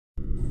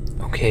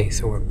Okay,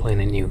 so we're playing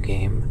a new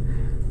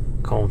game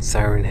called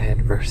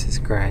Siren versus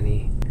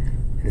Granny.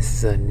 This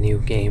is a new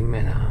game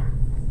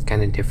and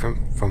kind of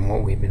different from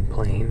what we've been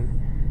playing.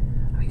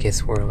 I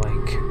guess we're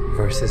like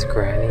versus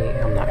Granny.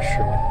 I'm not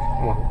sure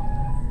what.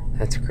 Well,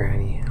 that's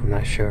Granny. I'm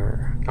not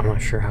sure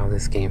how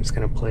this game's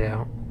gonna play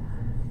out.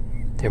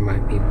 There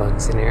might be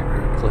bugs in it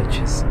or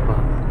glitches,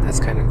 but that's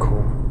kind of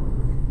cool.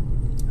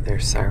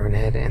 There's Siren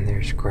and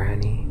there's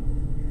Granny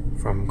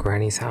from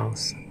Granny's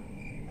house.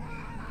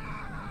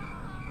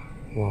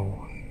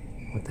 Whoa,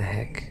 what the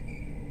heck?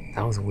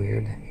 That was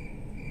weird.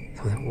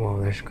 So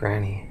whoa, there's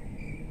Granny.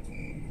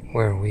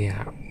 Where are we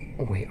at?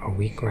 Wait, are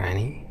we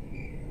Granny?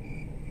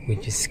 We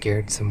just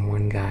scared some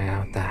one guy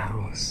out the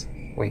house.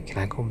 Wait, can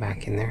I go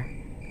back in there?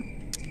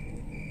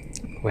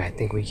 Wait, I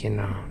think we can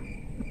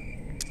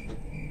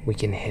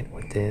hit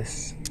with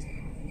this.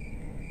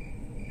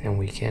 And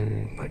we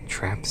can put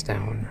traps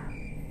down.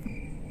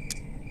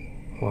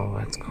 Whoa,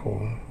 that's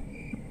cool.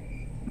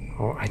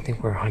 Oh, I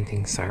think we're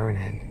hunting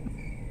Siren.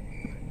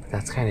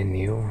 That's kind of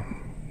new,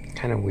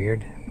 kind of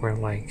weird. We're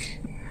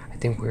like, I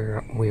think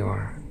we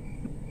are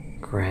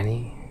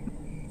Granny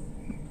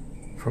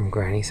from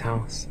Granny's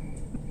house,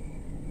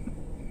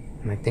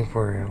 and I think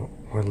we're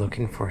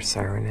looking for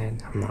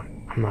Siren. I'm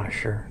not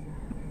sure.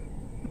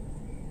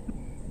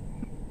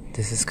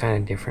 This is kind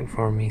of different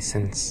for me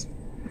since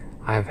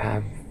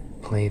have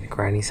played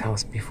Granny's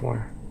house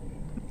before,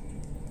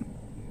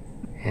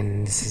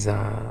 and this is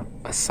a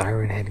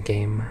Siren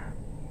game.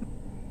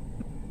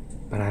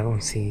 But I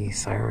don't see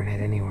Siren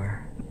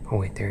anywhere. Oh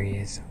wait, there he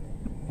is.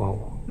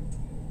 Whoa.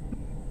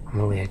 I'm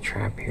gonna lay a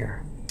trap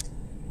here.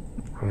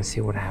 I'm gonna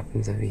see what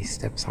happens if he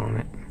steps on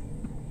it.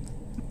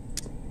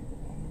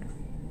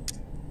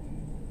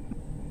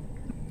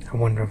 I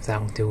wonder if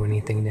that'll do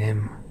anything to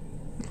him.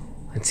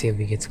 Let's see if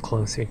he gets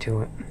closer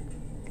to it.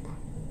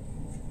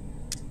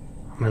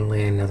 I'm gonna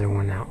lay another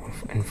one out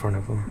in front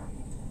of him.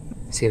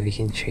 See if he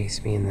can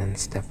chase me and then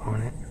step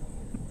on it.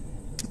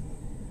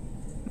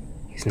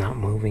 He's not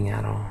moving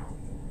at all.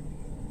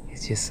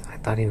 I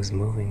thought he was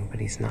moving,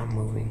 but he's not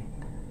moving.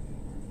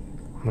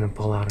 I'm gonna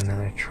pull out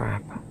another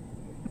trap.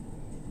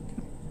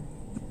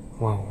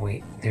 Whoa,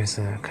 wait, there's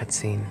a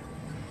cutscene.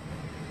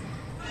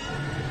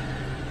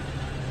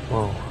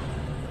 Whoa.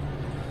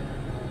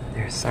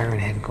 There's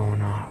Siren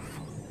going off.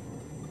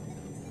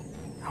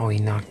 Oh, he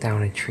knocked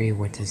down a tree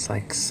with his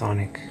like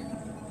sonic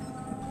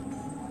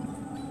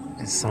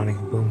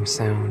boom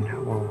sound.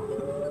 Whoa.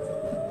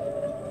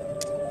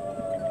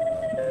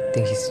 I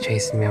think he's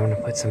chasing me. I'm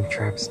gonna put some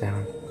traps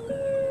down.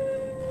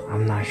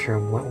 I'm not sure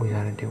what we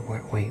gotta do.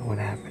 Wait, what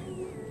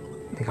happened?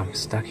 I think I'm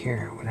stuck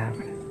here. What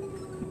happened?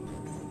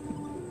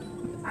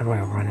 How do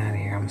I run out of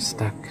here? I'm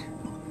stuck.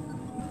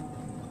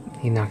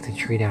 He knocked the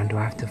tree down. Do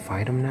I have to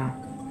fight him now?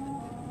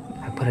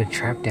 I put a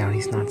trap down.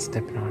 He's not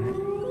stepping on it.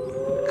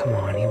 Come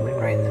on, he went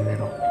right in the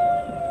middle.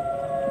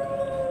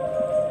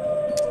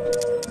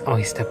 Oh,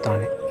 he stepped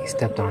on it. He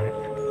stepped on it.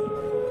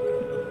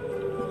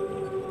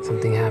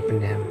 Something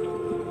happened to him.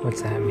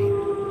 What's that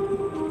mean?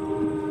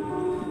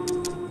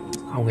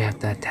 Oh, we have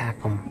to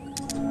attack him.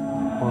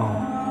 Whoa,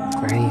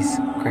 Granny's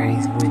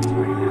winning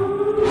right now.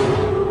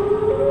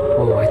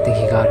 Whoa, I think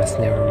he got us.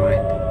 Never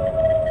mind.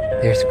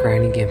 There's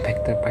Granny getting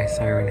picked up by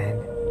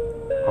Siren.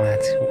 Oh,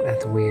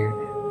 that's weird.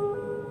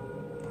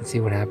 Let's see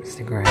what happens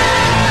to Granny.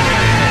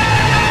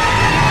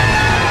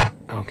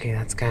 Okay,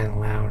 that's kind of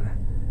loud.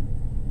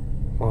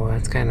 Well,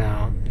 that's kind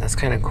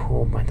of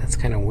cool, but that's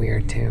kind of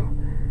weird too.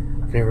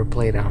 I've never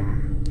played a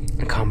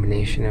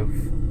combination of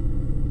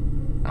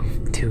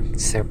two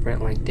separate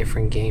like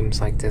different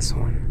games like this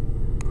one.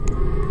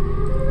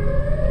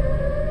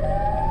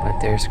 But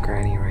there's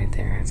Granny right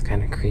there. It's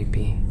kind of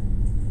creepy.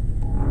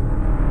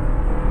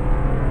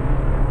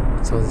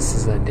 So this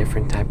is a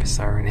different type of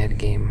Siren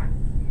game.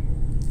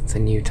 It's a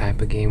new type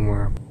of game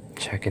we're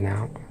checking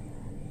out.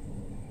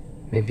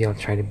 Maybe I'll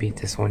try to beat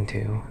this one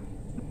too.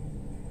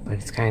 But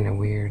it's kind of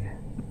weird.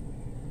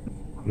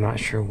 I'm not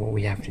sure what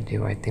we have to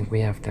do. I think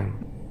we have to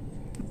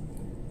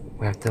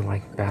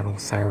like battle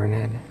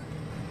Siren.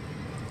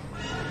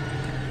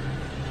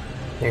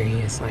 There he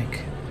is,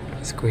 like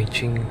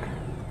screeching,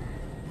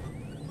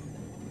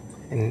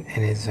 and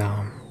his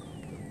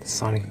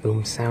sonic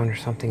boom sound or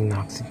something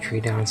knocks the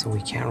tree down, so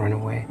we can't run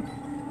away.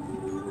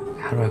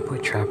 How do I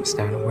put traps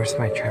down? Where's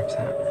my traps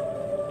at?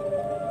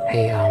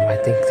 Hey, I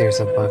think there's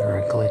a bug or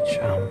a glitch.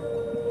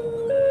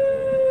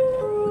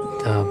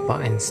 The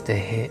buttons to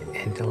hit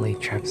and to lay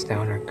traps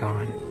down are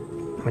gone.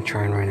 I'm gonna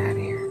try and run out of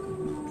here.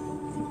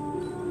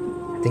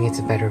 I think it's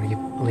better if you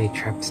lay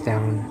traps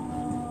down.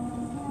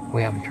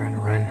 Wait, I'm trying to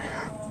run.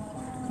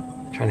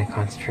 I'm trying to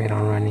concentrate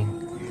on running.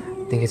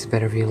 I think it's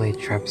better if you lay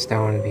traps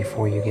down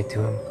before you get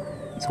to him.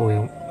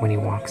 So when he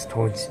walks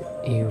towards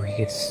you, he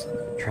gets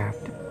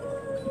trapped.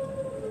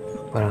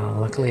 But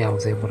luckily I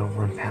was able to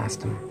run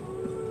past him.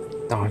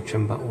 Dodge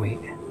him, but wait.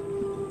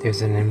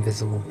 There's an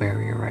invisible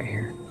barrier right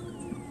here.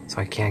 So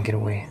I can't get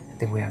away. I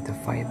think we have to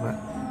fight, but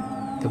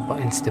the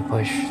buttons to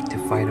push to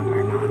fight him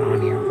are not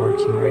on here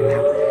working right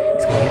now.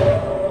 He's gonna get me.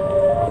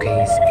 Okay,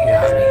 he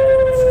got me.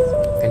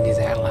 gonna do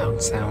that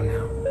loud sound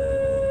now.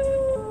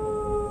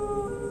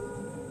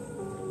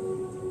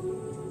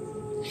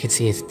 You can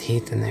see his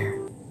teeth in there.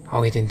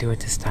 Oh, he didn't do it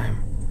this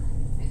time.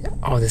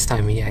 Oh, this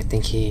time I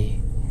think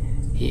he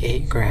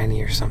ate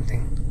Granny or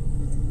something.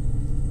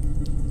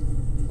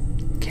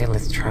 Okay,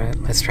 let's try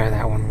it. Let's try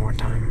that one more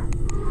time.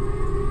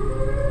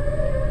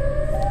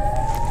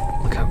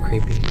 Look how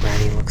creepy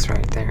Granny looks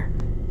right there.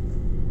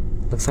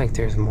 Looks like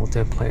there's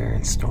multiplayer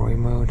and story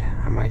mode.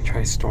 I might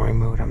try story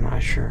mode, I'm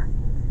not sure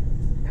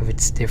if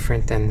it's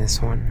different than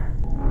this one.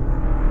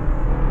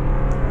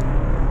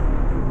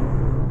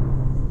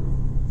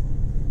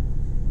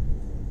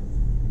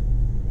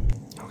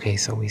 Okay,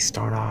 so we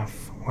start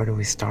off. Where do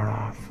we start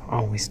off?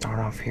 Oh, we start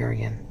off here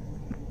again.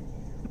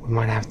 We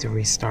might have to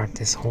restart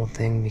this whole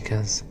thing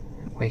because...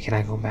 Wait, can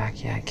I go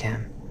back? Yeah, I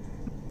can.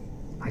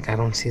 Like, I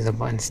don't see the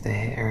buttons to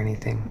hit or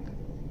anything.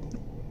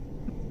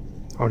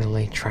 Or to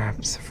lay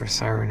traps for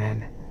Siren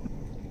Head.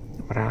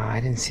 But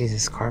I didn't see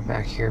this car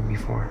back here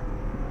before.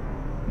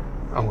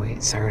 Oh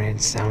wait, Siren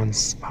Head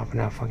sounds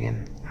popping up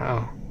again.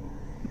 Uh-oh.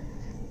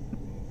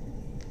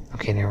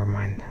 Okay, never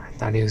mind. I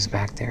thought he was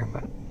back there,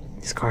 but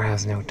this car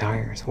has no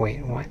tires.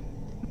 Wait, what?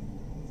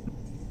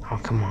 Oh,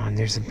 come on,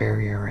 there's a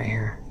barrier right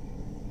here.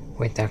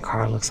 Wait, that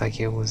car looks like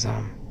it was,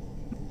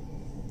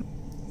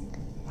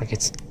 like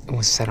it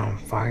was set on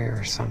fire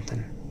or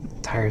something.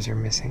 The tires are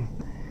missing.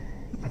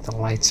 But the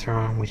lights are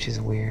on, which is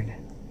weird.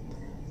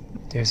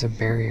 There's a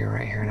barrier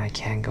right here and I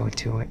can't go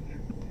to it.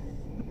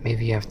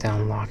 Maybe you have to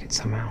unlock it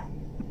somehow.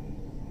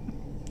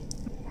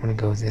 I'm gonna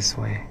go this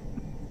way.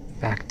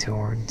 Back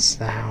towards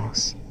the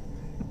house.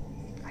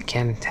 I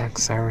can't attack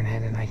Siren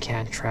Head and I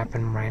can't trap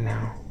him right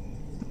now.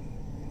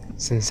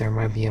 Since there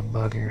might be a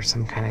bug or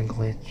some kind of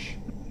glitch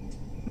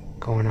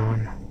going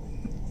on.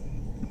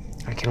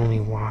 I can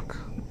only walk.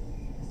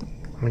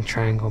 I'm gonna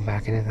try and go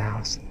back into the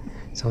house.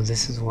 So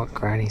this is what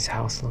Granny's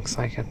house looks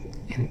like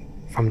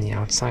from the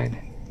outside.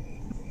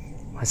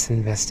 Let's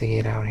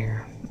investigate out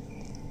here.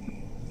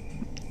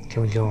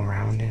 Can we go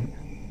around it?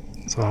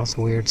 So that was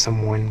weird. Some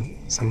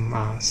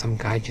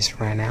guy just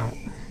ran out.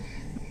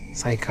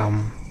 It's like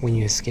when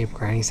you escape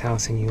Granny's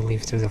house and you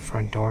leave through the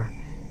front door,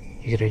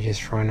 you could have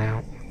just run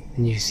out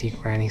and you see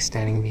Granny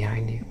standing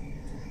behind you.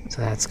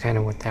 So that's kind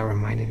of what that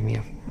reminded me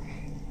of.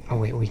 Oh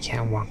wait, we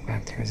can't walk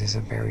back there. There's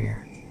a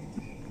barrier.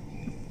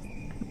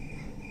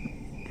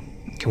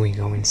 Can we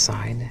go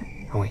inside?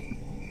 Oh wait,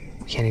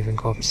 we can't even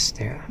go up the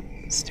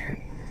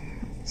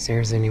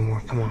stairs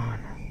anymore. Come on.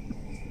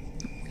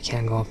 We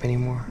can't go up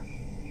anymore.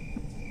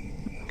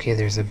 Okay,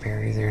 there's a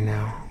barrier there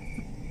now.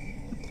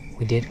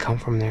 We did come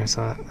from there,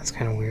 so that's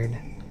kind of weird.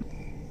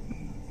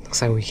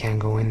 Looks like we can't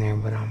go in there,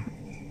 but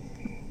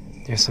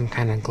there's some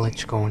kind of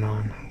glitch going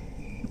on.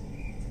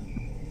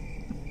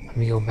 Let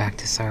me go back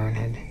to Siren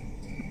Head.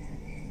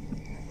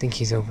 I think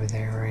he's over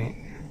there, right?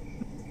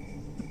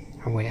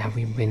 Or wait, have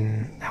we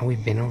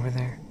been over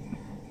there?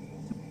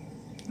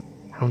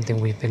 I don't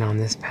think we've been on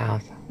this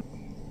path.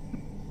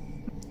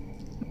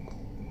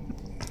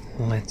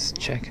 Let's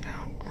check it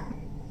out.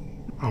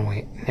 Oh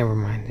wait, never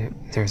mind.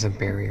 There's a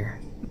barrier.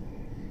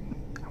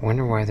 I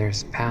wonder why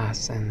there's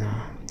paths and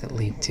that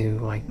lead to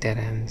like dead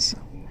ends.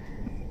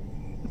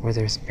 Where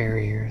there's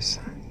barriers.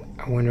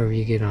 I wonder if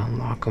you get to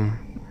unlock them.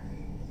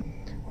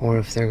 Or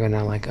if they're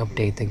gonna like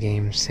update the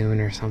game soon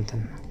or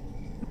something.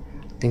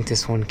 I think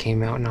this one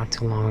came out not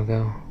too long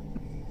ago.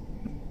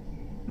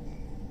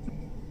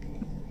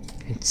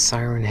 It's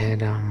Siren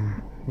Head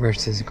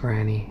versus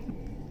Granny.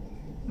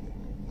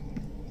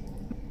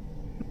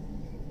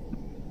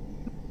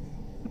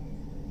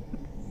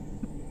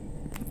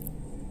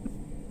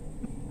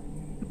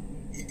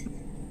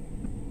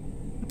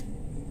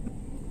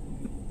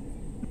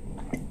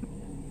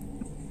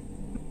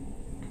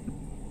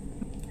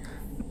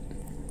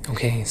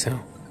 Okay, so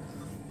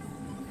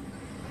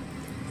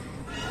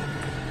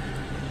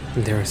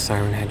there are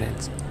Siren Head.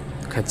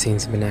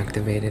 Cutscene's been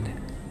activated.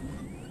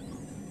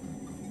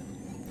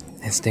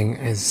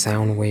 His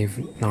sound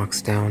wave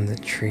knocks down the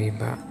tree,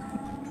 but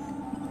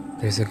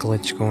there's a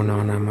glitch going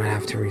on. I might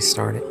have to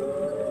restart it.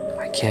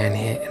 I can't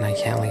hit and I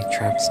can't lay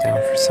traps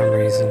down for some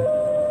reason.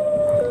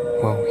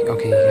 Whoa,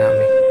 okay, you got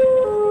me.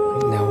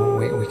 No,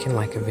 wait, we can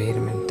like evade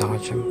him and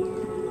dodge him.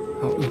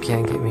 Oh, you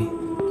can't get me.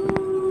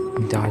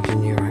 I'm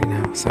dodging you right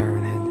now,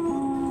 Siren Head.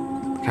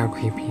 Look how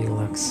creepy he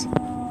looks.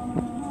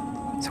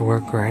 So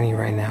we're Granny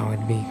right now.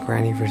 It'd be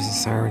Granny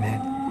versus Siren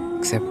Head.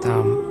 Except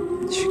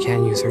she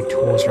can't use her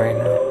tools right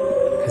now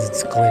because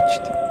it's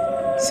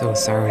glitched. So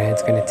Siren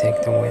Head's gonna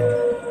take the win.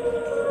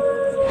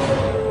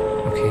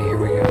 Okay, here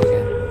we go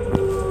again.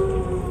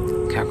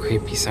 Look how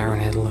creepy Siren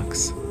Head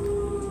looks.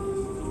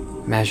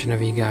 Imagine if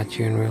he got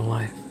you in real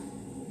life.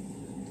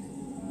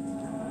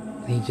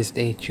 He just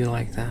ate you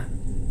like that.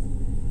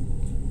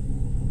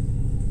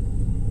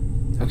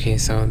 Okay,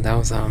 so that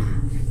was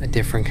a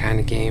different kind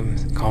of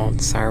game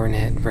called Siren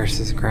Head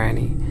versus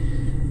Granny,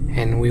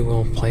 and we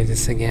will play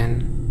this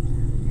again.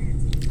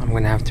 I'm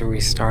gonna have to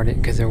restart it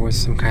because there was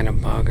some kind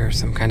of bug or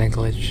some kind of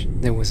glitch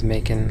that was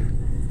making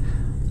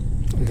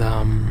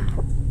the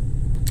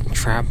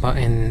trap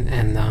button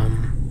and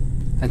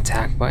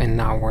attack button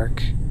not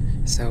work.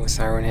 So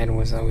Siren Head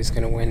was always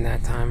going to win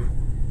that time.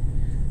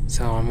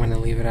 So I'm going to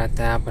leave it at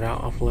that, but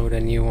I'll upload a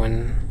new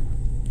one.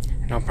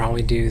 And I'll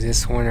probably do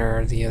this one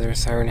or the other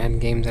Siren Head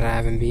games that I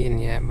haven't beaten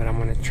yet, but I'm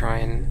going to try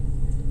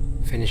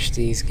and finish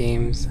these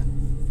games.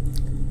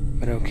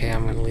 But okay,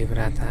 I'm going to leave it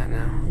at that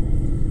now.